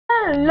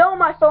Hello,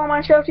 my fellow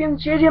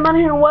Minecraftians, JJ Money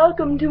here, and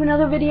welcome to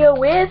another video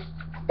with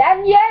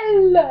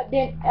Danielle.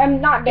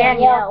 Not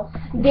Danielle.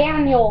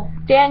 Daniel.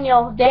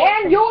 Daniel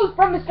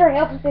from Mr.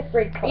 Hill from 5th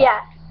grade.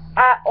 Yes,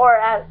 or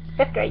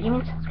 5th grade. You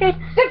mean 6th grade?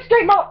 6th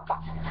grade, no.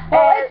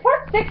 Well, it's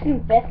part 6th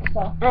and 5th,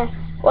 so.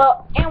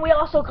 Well, and we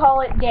also call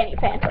it Danny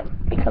Phantom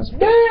because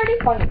Very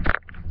funny.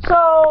 So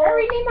I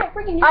rename my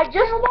freaking I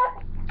just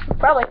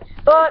probably,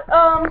 but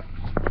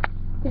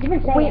You've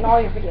been saying it in all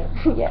your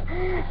videos. yeah,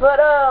 but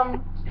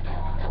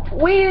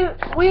we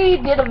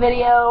did a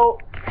video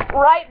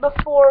right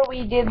before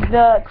we did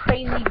the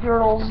Crazy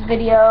Girls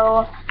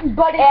video, and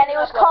it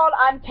was called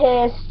I'm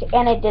Pissed,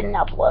 and it didn't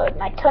upload,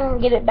 and I couldn't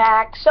get it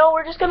back, so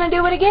we're just gonna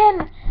do it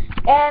again,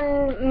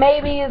 and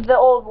maybe the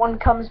old one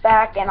comes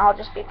back, and I'll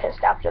just be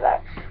pissed after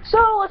that.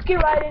 So let's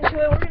get right into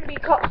it. We're gonna be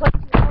playing some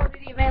Call of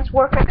Duty Advanced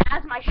Warfare.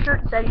 As my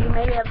shirt says, you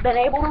may have been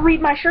able to read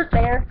my shirt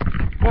there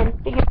and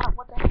figure out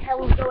what the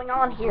hell is going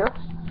on here.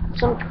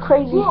 Some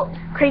crazy Oh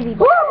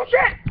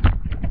shit!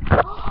 So,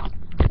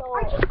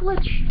 I just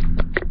glitched.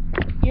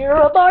 You're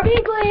a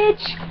Barbie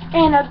glitch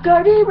in a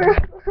Garby world.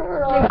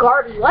 In a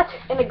Garby what?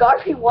 In a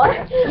Garby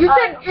what? You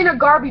said in a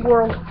Garby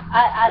world.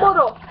 I don't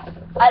know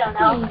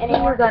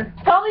anymore. Done.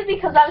 Probably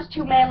because I was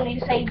too manly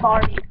to say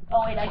Barbie.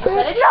 Oh wait, I just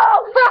said it.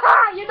 No!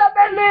 You're not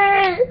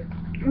manly!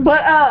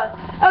 But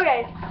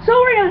okay, so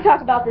we're gonna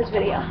talk about this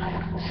video.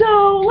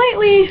 So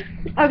lately,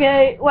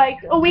 okay, like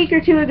a week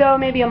or two ago,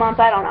 maybe a month,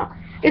 I don't know.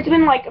 It's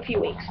been like a few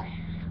weeks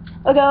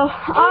ago.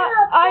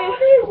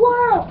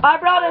 I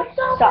brought a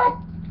stop.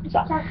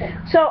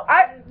 So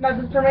I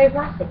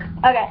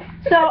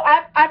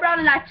brought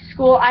a knife to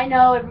school. I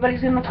know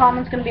everybody's in the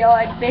comments gonna be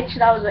like, bitch,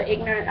 that was an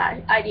ignorant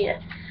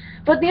idea.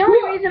 But the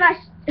only reason I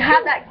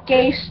had that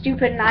gay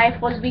stupid knife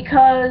was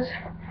because,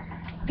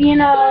 you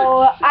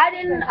know, I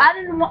didn't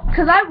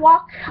because I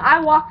walk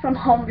from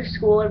home to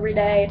school every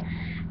day,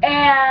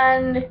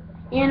 and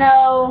you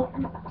know,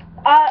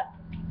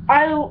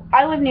 I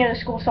live near the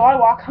school, so I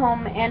walk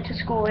home and to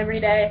school every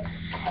day.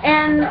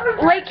 And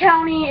Lake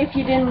County, if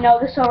you didn't know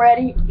this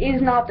already,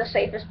 is not the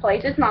safest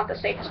place. It's not the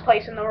safest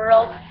place in the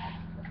world.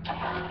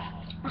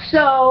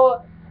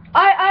 So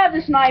I have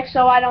this knife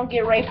so I don't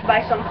get raped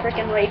by some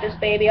freaking rapist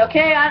baby.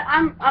 Okay,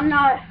 I'm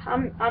not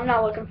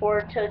looking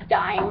forward to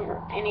dying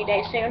any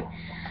day soon.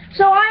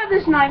 So I have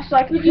this knife so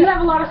I can. You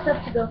have a lot of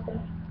stuff to go through.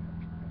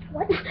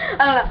 What?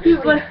 I don't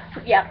know. But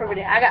yeah,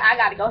 puberty. I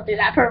gotta go through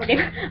that puberty.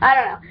 I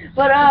don't know.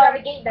 But you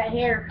gotta get that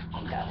hair.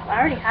 I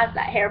already have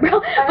that hair,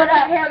 bro. But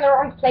that hair in the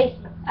wrong place.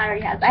 I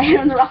already have that hair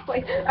in the wrong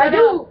place. I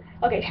do.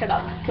 Okay, shut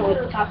up. Can we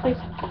talk, please?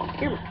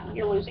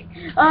 You're losing.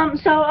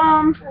 So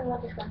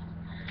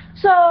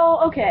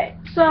okay.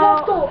 So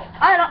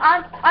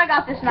I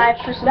got this knife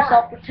for some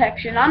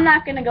self-protection. I'm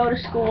not gonna go to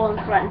school and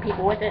threaten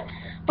people with it.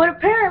 But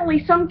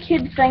apparently some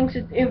kid thinks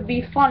it would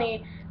be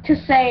funny to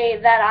say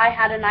that I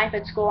had a knife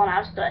at school and I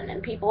was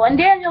threatening people. And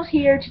Daniel's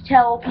here to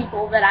tell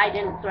people that I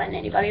didn't threaten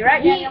anybody,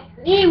 right, Daniel?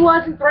 He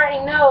wasn't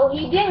threatening, no.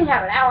 He didn't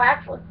have it out,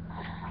 actually.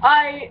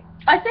 I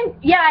think,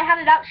 yeah, I had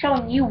it out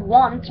showing you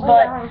once,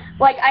 but,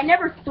 like, I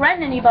never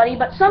threatened anybody,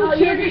 but some kid...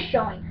 you're just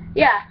showing.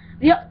 Yeah.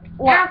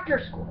 After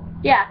school.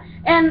 Yeah,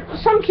 and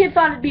some kid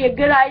thought it'd be a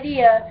good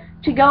idea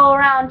to go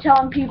around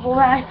telling people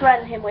that I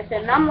threatened him with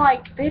it, and I'm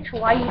like, bitch,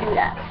 why you do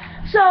that?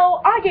 So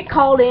I get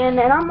called in,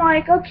 and I'm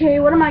like, okay,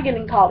 what am I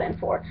getting called in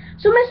for?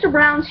 So Mr.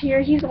 Brown's here.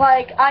 He's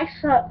like, I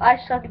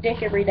suck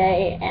dick every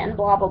day, and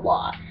blah blah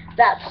blah.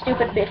 That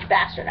stupid bitch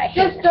bastard. I hate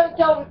him. Just don't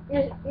tell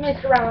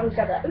Mr. Brown who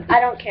said that. I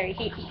don't care.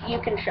 You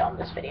can show him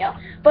this video.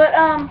 But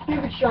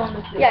you can show him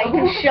this video. Yeah, you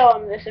can show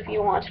him this if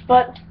you want.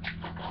 But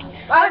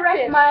I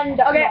recommend.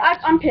 Okay,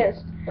 I'm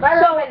pissed.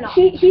 So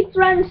he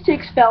threatens to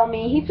expel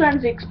me. He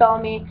threatens to expel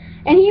me,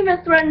 and he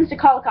even threatens to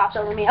call the cops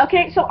over me.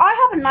 Okay, so I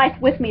have a knife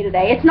with me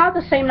today. It's not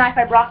the same knife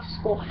I brought to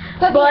school,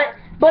 but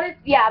it's,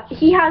 yeah,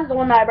 he has the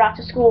one that I brought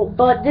to school,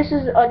 but this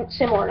is a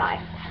similar knife.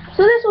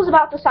 So this was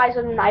about the size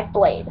of a knife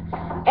blade,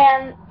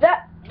 and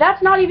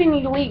that's not even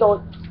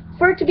illegal.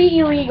 For it to be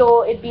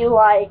illegal, it'd be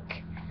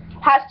like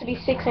has to be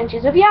 6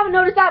 inches. If you haven't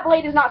noticed, that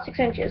blade is not 6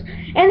 inches.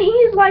 And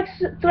he's like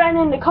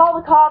threatening to call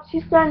the cops.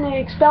 He's threatening to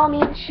expel me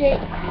and shit.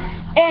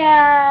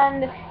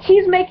 And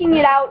he's making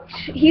it out.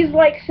 He's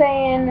like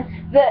saying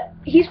that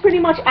he's pretty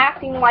much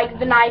acting like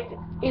the knife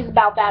is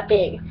about that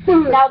big.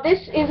 Now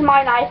this is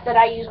my knife that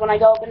I use when I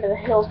go up into the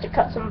hills to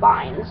cut some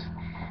vines.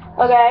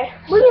 Okay.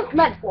 What is it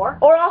meant for?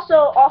 Or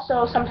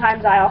also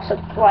sometimes I also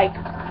like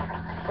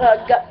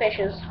gut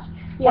fishes.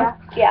 Yeah.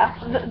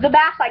 The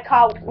bass I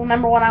caught.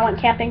 Remember when I went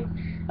camping?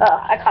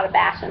 I caught a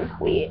bass and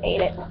we ate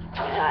it, and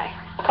I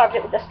carved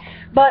it with this.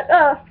 But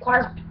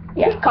carved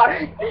it.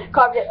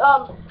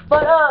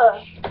 But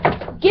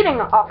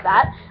getting off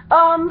that,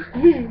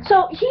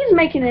 so he's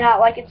making it out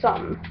like it's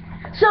something.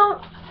 So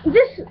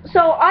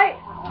I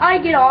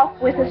get off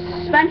with a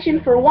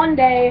suspension for 1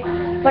 day,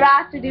 but I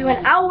have to do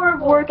an hour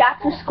of work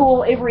after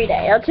school every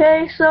day.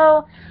 Okay,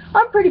 so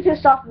I'm pretty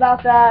pissed off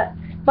about that.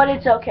 but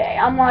it's okay.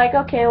 I'm like,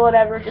 okay,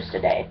 whatever, just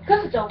a day.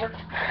 Because it's over.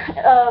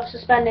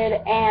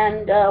 Suspended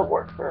and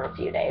work for a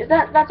few days.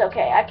 That's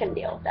okay. I can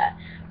deal with that.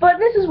 But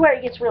this is where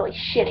it gets really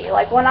shitty.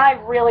 Like when I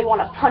really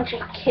want to punch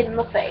a kid in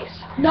the face.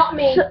 Not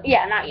me. So,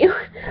 yeah, not you.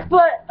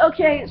 But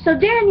okay, so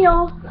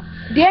Daniel,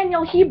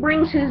 he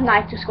brings his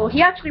knife to school.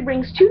 He actually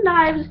brings 2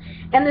 knives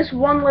and this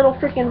one little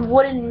freaking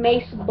wooden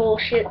mace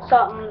bullshit,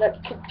 something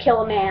that could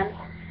kill a man.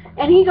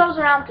 And he goes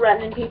around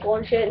threatening people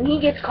and shit, and he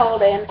gets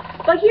called in.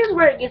 But here's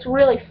where it gets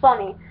really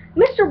funny.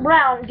 Mr.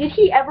 Brown, did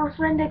he ever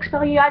threaten to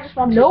expel you? I just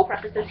want to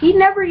preface this. He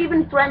never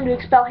even threatened to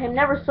expel him,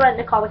 never threatened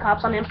to call the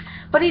cops on him.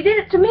 But he did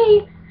it to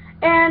me,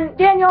 and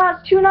Daniel has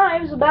 2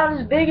 knives about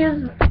as big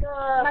as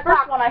the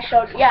first one I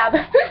showed you. Yeah,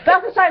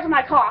 about the size of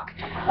my cock.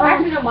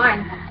 Actually, no,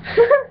 mine.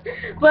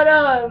 But,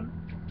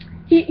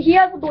 he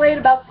has a blade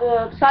about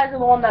the size of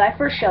the one that I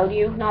first showed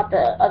you, not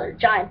the other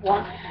giant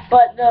one,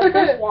 but the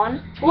first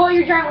one. Well,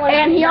 your giant one.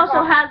 And he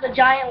also has a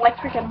giant, like,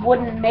 freaking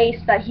wooden mace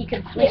that he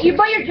can. But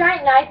your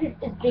giant knife is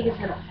as big as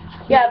him.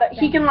 Yeah, but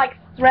he can, like,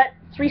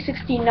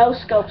 360 no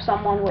scope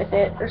someone with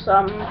it or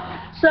something.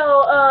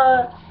 So,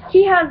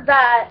 he has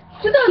that.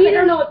 So those that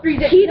don't know what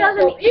 360 no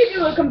scope, you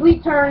do a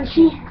complete turn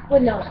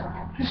with no scope.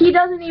 He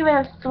doesn't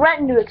even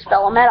threaten to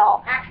expel him at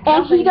all,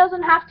 and he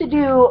doesn't have to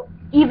do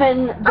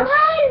even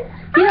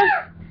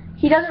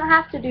he doesn't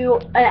have to do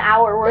an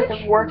hour worth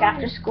of work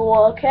after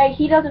school, okay?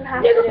 He doesn't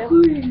have to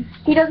do.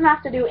 He doesn't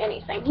have to do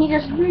anything. He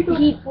just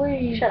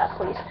shut up,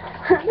 please.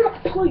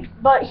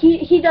 But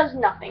he does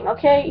nothing,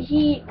 okay?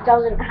 He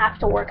doesn't have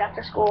to work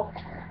after school.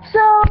 So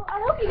I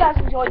hope you guys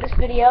enjoyed this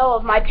video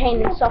of my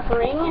pain and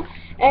suffering,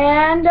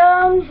 and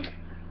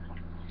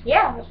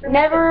yeah,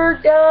 never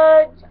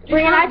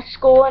bring a knife to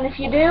school, and if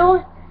you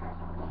do,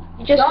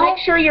 just make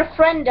sure your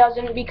friend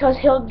doesn't, because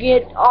he'll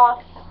get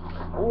off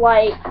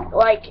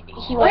like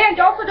he won't. Oh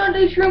yeah, also don't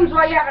do shrooms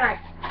while you have a knife.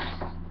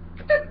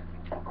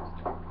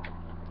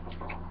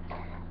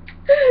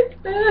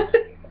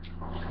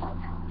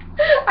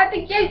 I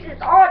think Chase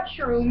is on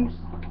shrooms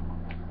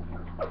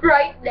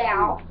right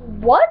now.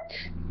 What?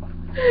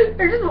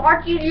 They're just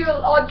watching you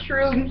on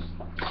shrooms.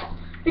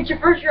 It's your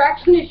first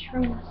reaction to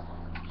shrooms.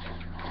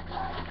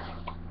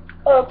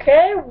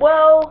 Okay,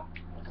 well,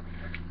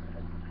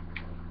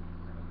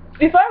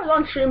 if I was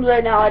on shrooms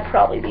right now, I'd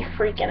probably be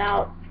freaking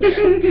out. So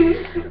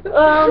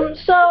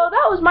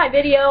that was my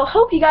video.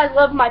 Hope you guys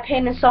loved my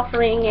pain and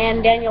suffering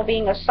and Daniel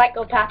being a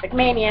psychopathic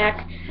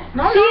maniac. See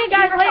you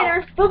guys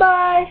later.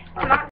 Bye-bye.